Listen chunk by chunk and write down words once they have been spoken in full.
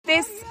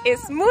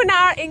is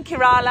Munnar in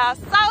Kerala,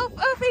 south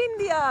of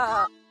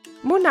India.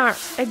 Munnar,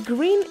 a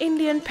green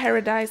Indian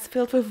paradise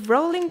filled with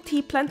rolling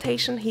tea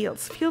plantation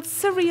hills, feels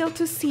surreal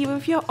to see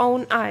with your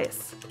own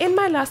eyes. In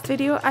my last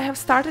video I have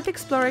started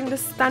exploring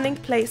this stunning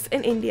place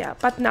in India,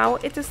 but now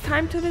it is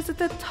time to visit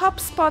the top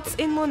spots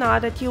in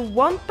Munnar that you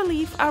won't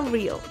believe are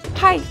real.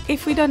 Hi,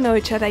 if we don't know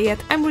each other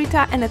yet, I'm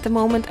Rita and at the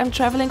moment I'm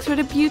traveling through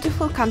the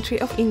beautiful country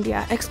of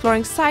India,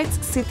 exploring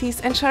sites, cities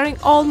and sharing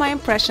all my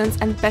impressions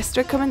and best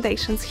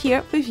recommendations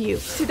here with you.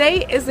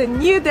 Today is a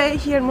new day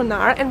here in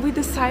Munnar and we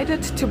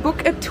decided to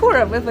book a tour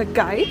with a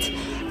guide.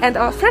 And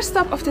our first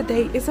stop of the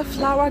day is a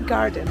flower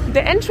garden.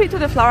 The entry to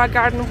the flower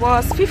garden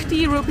was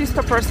 50 rupees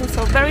per person,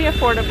 so very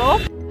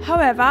affordable.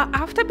 However,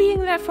 after being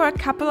there for a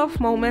couple of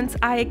moments,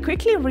 I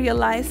quickly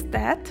realized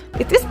that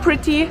it is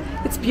pretty,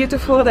 it's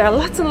beautiful, there are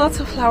lots and lots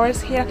of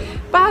flowers here,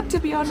 but to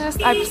be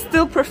honest, I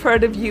still prefer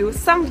the view.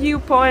 Some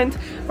viewpoint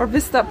or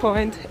Vista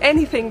point,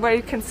 anything where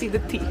you can see the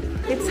tea.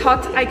 It's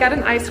hot, I got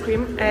an ice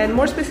cream and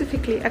more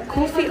specifically a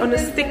kulfi on a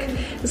stick.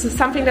 This is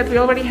something that we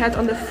already had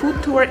on the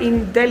food tour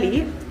in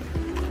Delhi.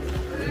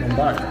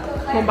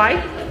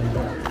 Mumbai?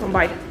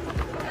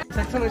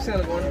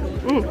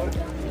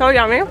 So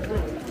yummy.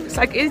 It's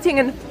like eating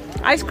an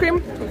ice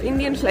cream with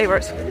Indian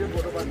flavors.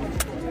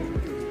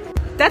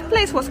 That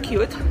place was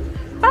cute,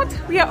 but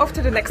we are off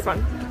to the next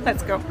one.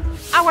 Let's go.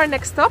 Our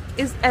next stop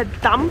is a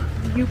dam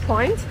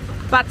viewpoint,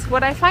 but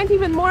what I find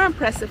even more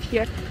impressive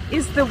here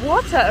is the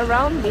water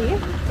around me.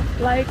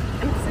 Like,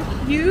 it's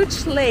a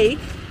huge lake.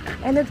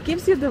 And it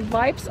gives you the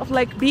vibes of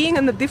like being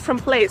in a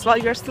different place while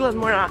you're still in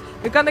Munnar.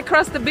 We're gonna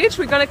cross the beach,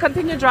 we're gonna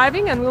continue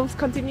driving and we'll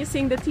continue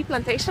seeing the tea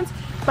plantations,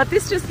 but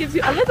this just gives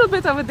you a little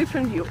bit of a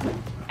different view.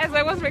 As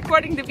I was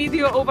recording the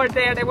video over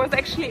there, there was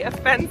actually a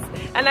fence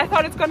and I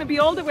thought it's gonna be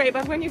all the way,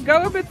 but when you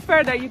go a bit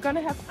further, you're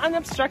gonna have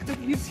unobstructed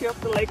views here of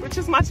the lake, which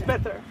is much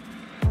better.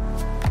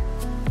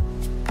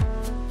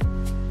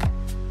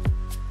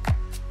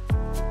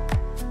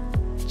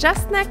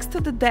 Just next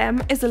to the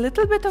dam is a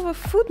little bit of a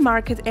food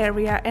market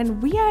area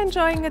and we are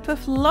enjoying it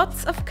with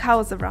lots of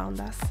cows around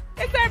us.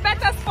 Is there a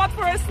better spot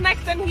for a snack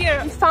than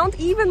here? We found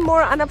even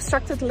more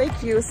unobstructed lake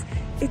views.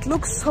 It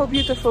looks so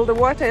beautiful, the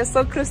water is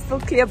so crystal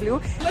clear blue.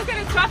 Look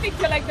at the traffic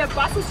here, like the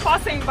bus is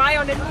passing by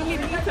on a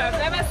millimeter. I've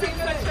never seen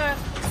such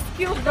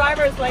skilled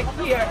drivers like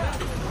here.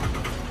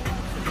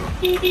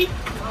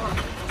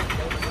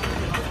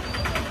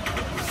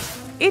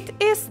 It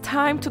is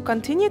time to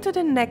continue to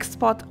the next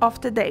spot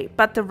of the day,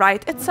 but the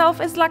ride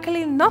itself is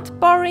luckily not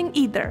boring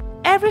either.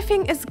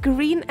 Everything is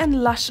green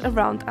and lush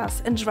around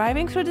us, and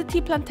driving through the tea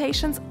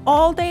plantations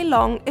all day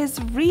long is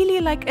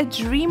really like a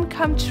dream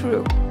come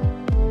true.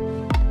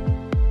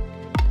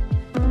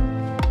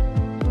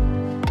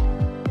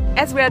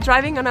 As we are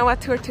driving on our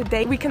tour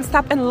today, we can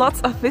stop in lots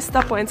of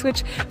Vista points,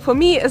 which for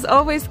me is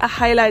always a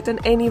highlight on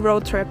any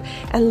road trip.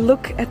 And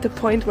look at the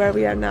point where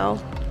we are now.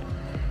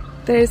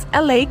 There is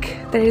a lake,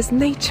 there is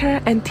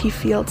nature and tea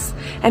fields,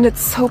 and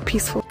it's so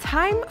peaceful.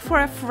 Time for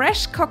a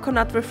fresh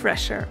coconut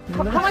refresher.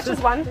 How much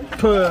is one?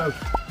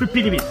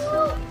 50 rupees.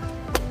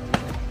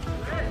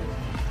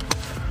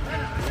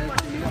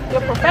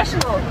 You're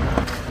professional.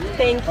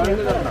 Thank you.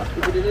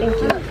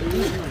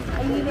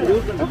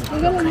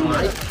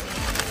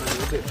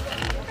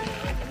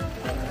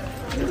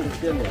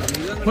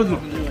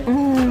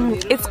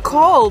 It's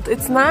cold,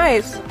 it's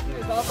nice.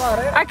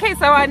 Okay,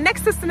 so our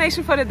next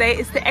destination for the day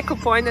is the Echo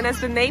Point, and as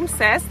the name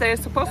says, there is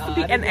supposed to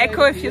be an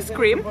echo if you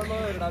scream.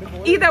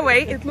 Either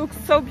way, it looks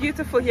so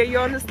beautiful here.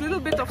 You're on this little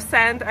bit of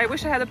sand. I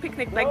wish I had a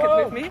picnic blanket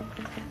with me.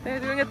 They're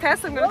doing a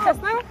test. I'm gonna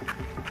test now.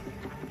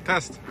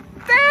 Test.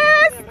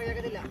 Test!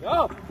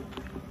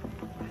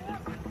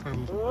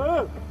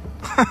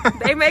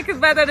 They make it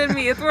better than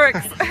me, it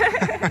works.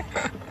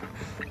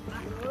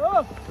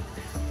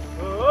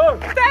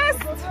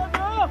 Test!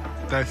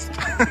 Test.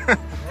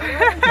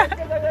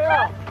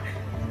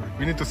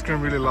 We need to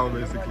scream really loud,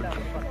 basically.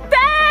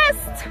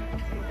 Test!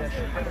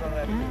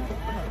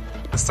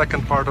 The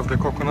second part of the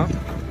coconut.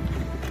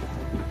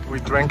 We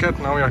drank it,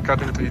 now we are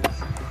cutting to eat.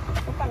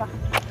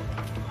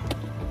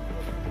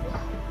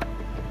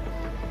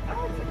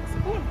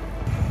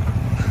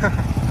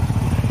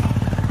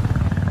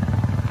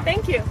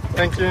 Thank you.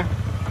 Thank you.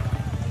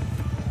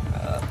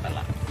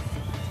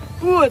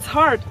 Ooh, it's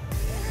hard.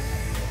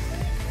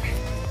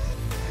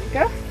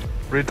 Go.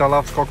 Rita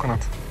loves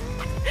coconut.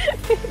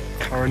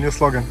 Our new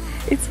slogan.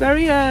 It's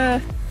very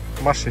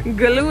mushy.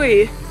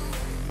 Gluey.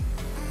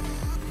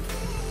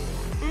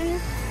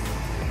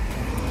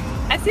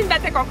 I've seen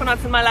better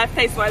coconuts in my life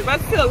taste-wise,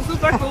 but still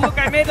super cool. Look,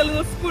 I made a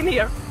little spoon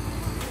here.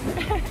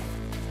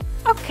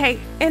 Okay,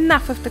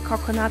 enough of the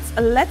coconuts.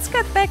 Let's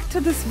get back to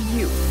this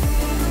view.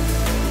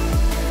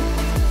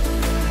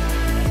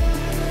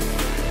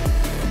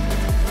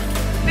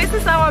 This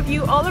is our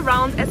view all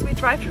around as we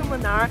drive through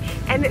Munnar,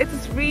 and it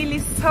is really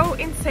so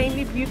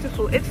insanely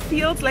beautiful. It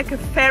feels like a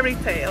fairy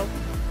tale.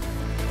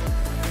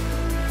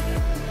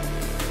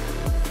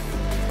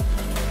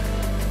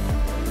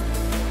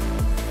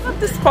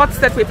 The spots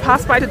that we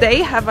passed by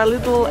today have a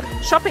little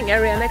shopping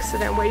area next to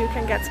them where you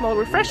can get small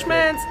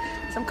refreshments,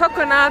 some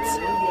coconuts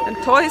and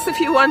toys if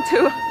you want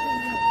to.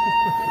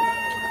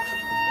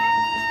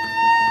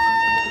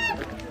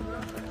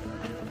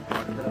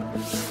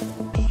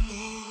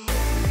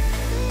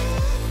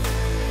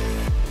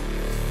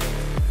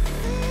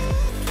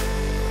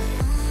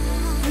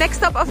 Next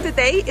stop of the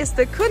day is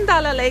the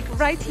Kundale lake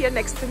right here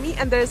next to me,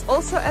 and there is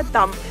also a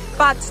dam.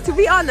 But to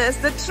be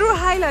honest, the true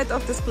highlight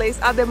of this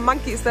place are the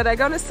monkeys that are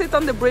gonna sit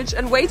on the bridge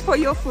and wait for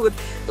your food.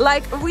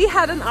 Like, we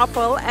had an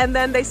apple and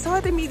then they saw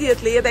it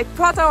immediately, they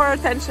caught our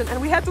attention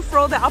and we had to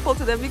throw the apple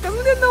to them because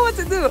we didn't know what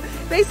to do.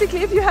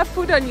 Basically, if you have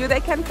food on you,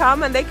 they can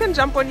come and they can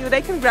jump on you,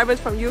 they can grab it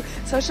from you,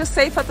 so it's just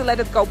safer to let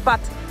it go.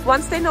 But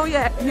once they know you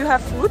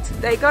have food,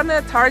 they're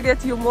gonna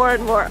target you more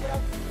and more.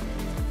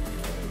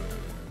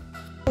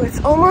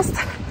 It's almost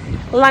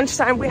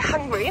lunchtime, we're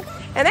hungry,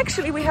 and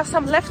actually we have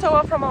some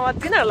leftover from our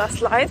dinner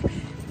last night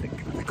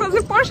because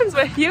the portions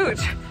were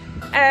huge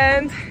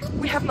and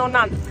we have no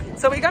naan.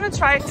 So we're gonna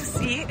try to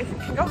see if we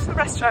can go to a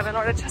restaurant and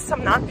order just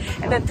some naan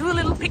and then do a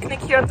little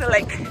picnic here on the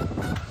lake.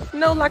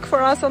 No luck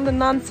for us on the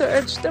naan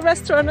search, the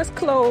restaurant is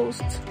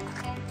closed.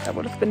 That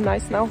would have been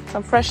nice now,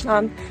 some fresh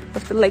naan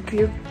with the lake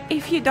view.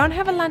 If you don't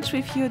have a lunch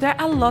with you, there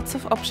are lots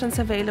of options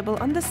available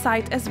on the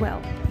site as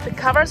well. The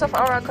covers of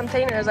our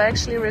containers are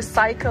actually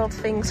recycled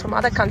things from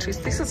other countries.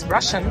 This is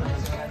Russian.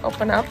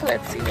 Open up,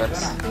 let's see what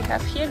we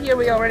have here. Here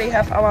we already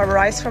have our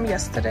rice from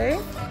yesterday.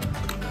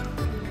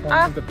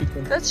 Ah,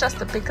 that's just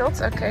the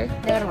pickles, okay.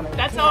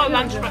 That's our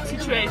lunch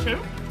situation.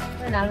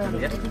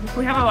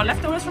 We have our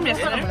leftovers from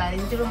yesterday.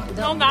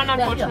 No naan,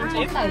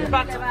 unfortunately,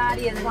 but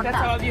that's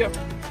our view.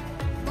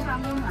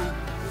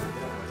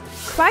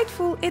 Quite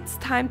full, it's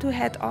time to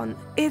head on.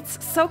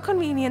 It's so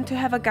convenient to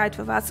have a guide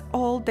with us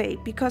all day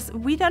because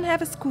we don't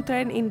have a scooter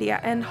in India,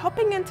 and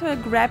hopping into a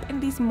Grab in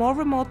these more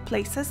remote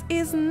places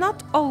is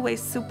not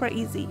always super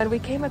easy. And we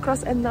came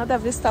across another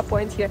Vista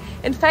point here.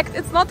 In fact,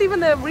 it's not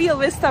even a real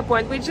Vista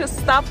point, we just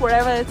stop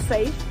wherever it's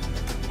safe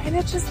and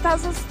it just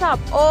doesn't stop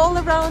all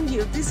around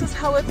you. This is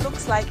how it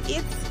looks like.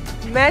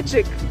 It's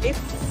magic. It's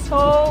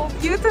so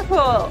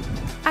beautiful.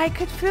 I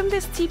could film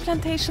these tea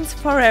plantations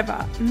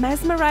forever.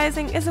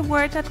 Mesmerizing is a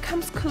word that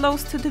comes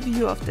close to the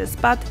view of this,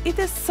 but it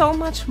is so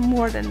much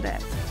more than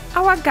that.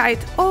 Our guide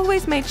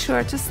always made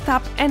sure to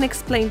stop and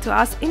explain to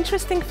us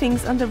interesting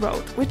things on the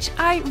road, which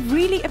I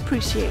really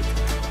appreciate.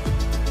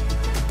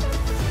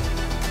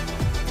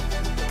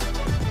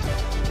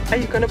 Are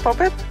you gonna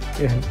pop it?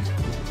 Yeah.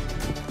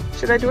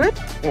 Should I do it?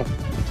 Oh.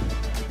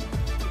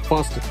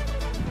 Faster.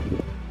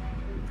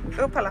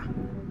 Opala.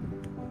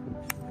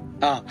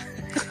 Ah.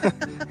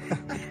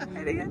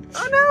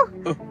 Oh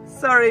no! Oh.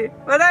 Sorry,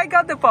 but I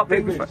got the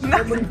popping before.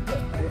 No.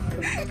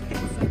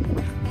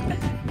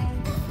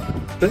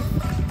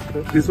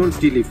 This one's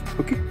tea leaf,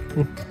 okay?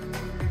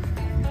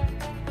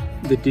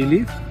 The tea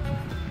leaf.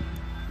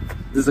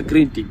 This is a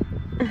green tea.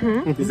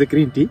 This is a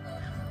green tea.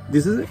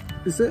 This is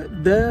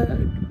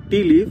the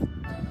tea leaf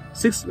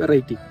 6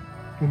 variety.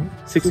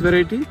 6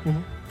 variety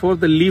for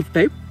the leaf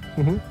type,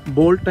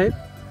 bowl type,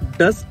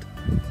 dust,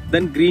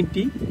 then green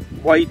tea,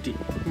 white tea.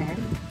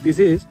 This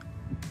is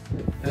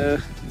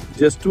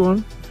just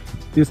one,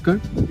 this cut,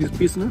 this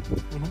piece now,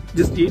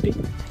 just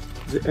eating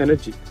the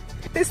energy.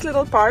 This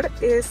little part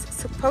is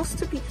supposed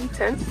to be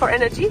eaten for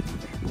energy.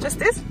 Just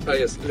this? Ah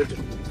yes, little.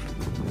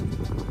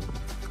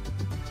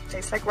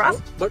 Tastes like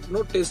grass? But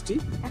not tasty,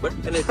 but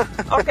energy.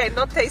 Okay,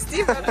 not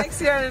tasty, but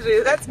makes you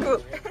energy. That's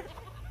cool.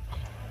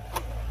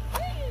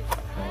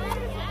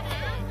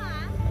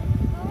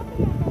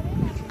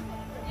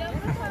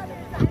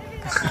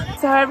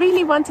 So I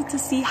really wanted to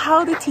see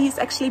how the tea is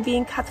actually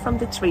being cut from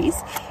the trees,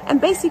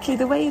 and basically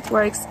the way it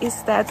works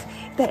is that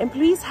the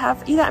employees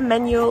have either a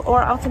manual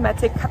or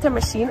automatic cutter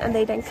machine, and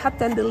they then cut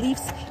the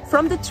leaves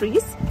from the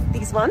trees,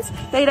 these ones.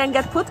 They then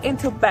get put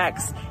into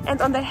bags, and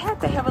on their head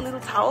they have a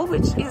little towel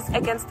which is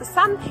against the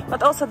sun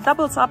but also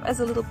doubles up as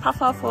a little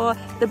puffer for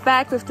the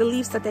bag with the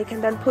leaves that they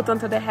can then put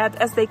onto their head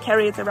as they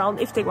carry it around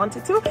if they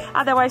wanted to.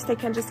 Otherwise they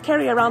can just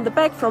carry around the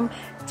bag from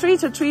tree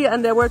to tree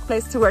and their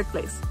workplace to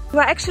workplace. You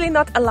are actually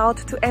not allowed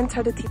to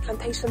enter the tea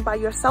plantation by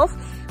yourself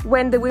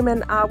when the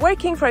women are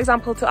working, for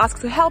example, to ask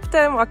to help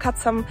them or cut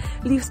some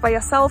leaves by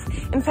yourself.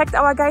 In fact,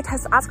 our guide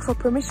has asked for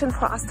permission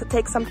for us to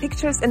take some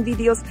pictures and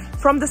videos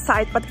from the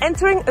site, but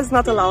entering is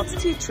not allowed.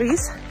 Tea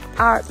trees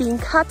are being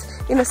cut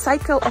in a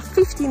cycle of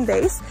 15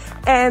 days,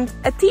 and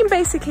a team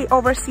basically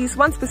oversees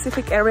one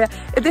specific area.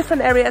 A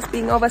different area is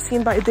being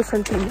overseen by a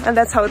different team, and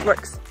that's how it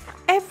works.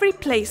 Every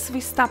place we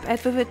stop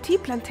at with a tea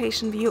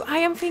plantation view, I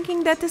am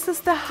thinking that this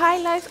is the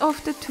highlight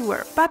of the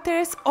tour, but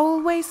there is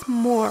always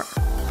more.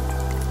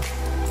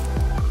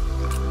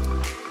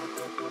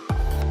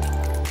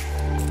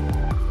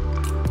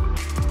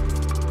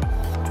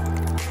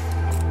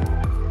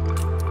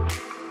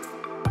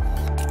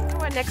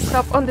 Our next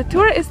stop on the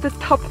tour is the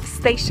top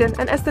station,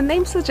 and as the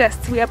name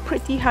suggests, we are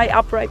pretty high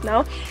up right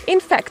now.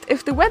 In fact,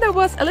 if the weather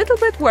was a little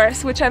bit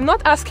worse, which I'm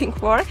not asking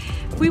for,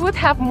 we would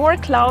have more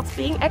clouds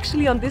being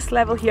actually on this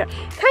level here,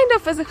 kind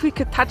of as if we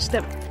could touch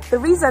them. The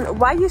reason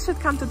why you should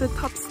come to the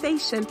top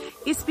station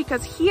is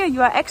because here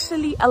you are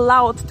actually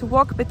allowed to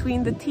walk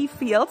between the tea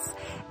fields,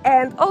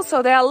 and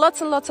also there are lots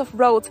and lots of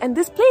roads, and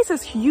this place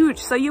is huge,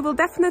 so you will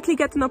definitely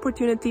get an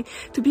opportunity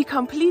to be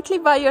completely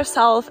by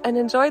yourself and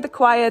enjoy the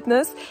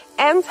quietness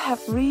and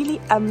have really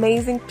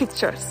amazing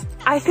pictures.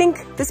 I think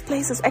this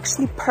place is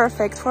actually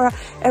perfect for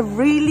a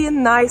really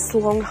nice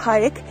long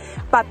hike,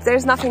 but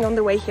there's nothing on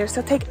the way here,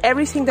 so take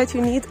everything that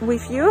you need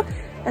with you,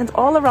 and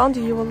all around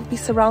you will be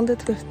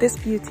surrounded with this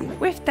beauty.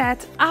 With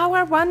that,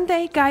 our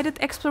one-day guided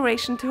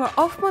exploration tour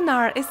of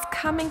Munnar is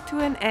coming to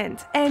an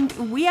end,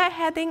 and we are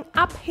heading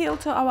uphill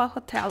to our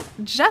hotel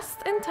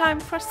just in time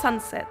for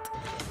sunset.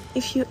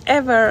 If you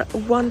ever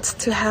want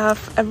to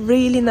have a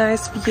really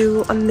nice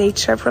view on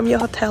nature from your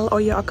hotel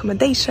or your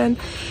accommodation,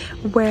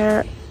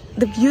 where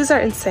the views are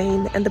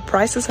insane and the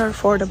prices are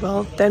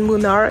affordable, then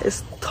Munnar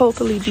is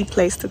totally the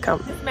place to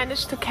come. We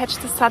managed to catch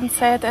the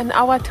sunset, and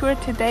our tour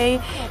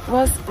today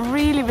was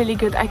really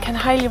good. I can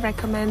highly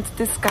recommend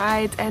this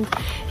guide, and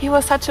he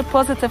was such a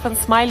positive and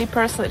smiley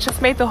person. It just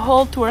made the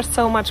whole tour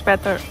so much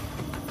better.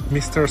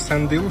 Mr.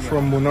 Sandil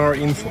from Munnar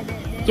Info.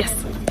 Yes.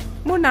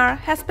 Munnar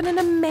has been an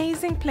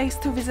amazing place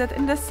to visit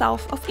in the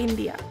south of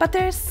India, but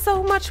there is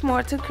so much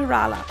more to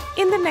Kerala.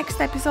 In the next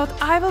episode,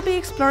 I will be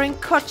exploring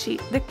Kochi,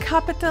 the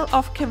capital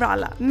of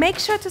Kerala. Make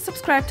sure to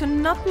subscribe to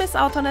not miss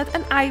out on it,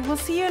 and I will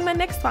see you in my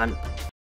next one.